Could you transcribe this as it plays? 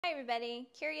Hi everybody,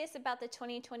 curious about the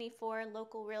 2024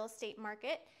 local real estate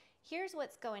market? Here's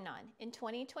what's going on. In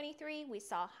 2023, we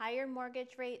saw higher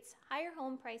mortgage rates, higher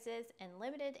home prices, and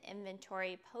limited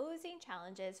inventory posing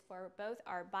challenges for both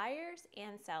our buyers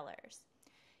and sellers.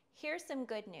 Here's some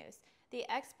good news. The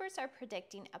experts are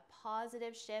predicting a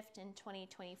positive shift in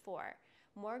 2024.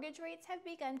 Mortgage rates have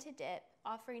begun to dip,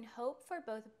 offering hope for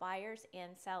both buyers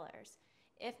and sellers.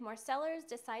 If more sellers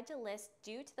decide to list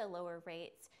due to the lower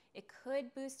rates, it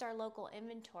could boost our local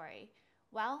inventory.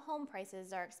 While home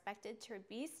prices are expected to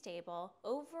be stable,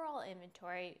 overall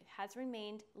inventory has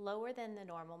remained lower than the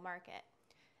normal market.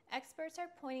 Experts are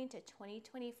pointing to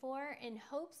 2024 in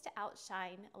hopes to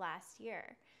outshine last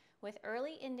year, with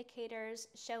early indicators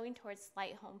showing towards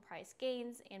slight home price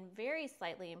gains and very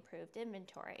slightly improved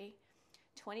inventory.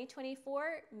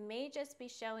 2024 may just be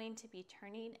showing to be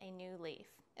turning a new leaf.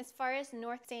 As far as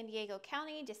North San Diego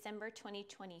County, December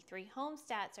 2023 home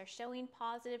stats are showing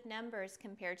positive numbers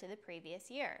compared to the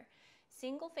previous year.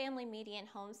 Single-family median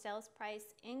home sales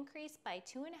price increased by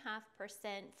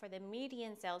 2.5% for the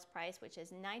median sales price, which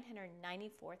is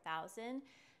 $994,000.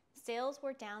 Sales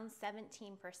were down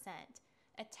 17%.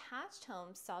 Attached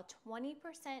homes saw a 20%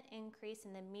 increase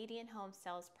in the median home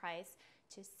sales price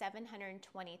to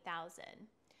 $720,000.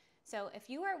 So if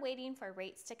you are waiting for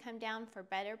rates to come down for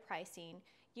better pricing,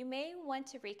 you may want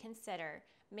to reconsider.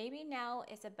 Maybe now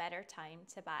is a better time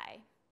to buy.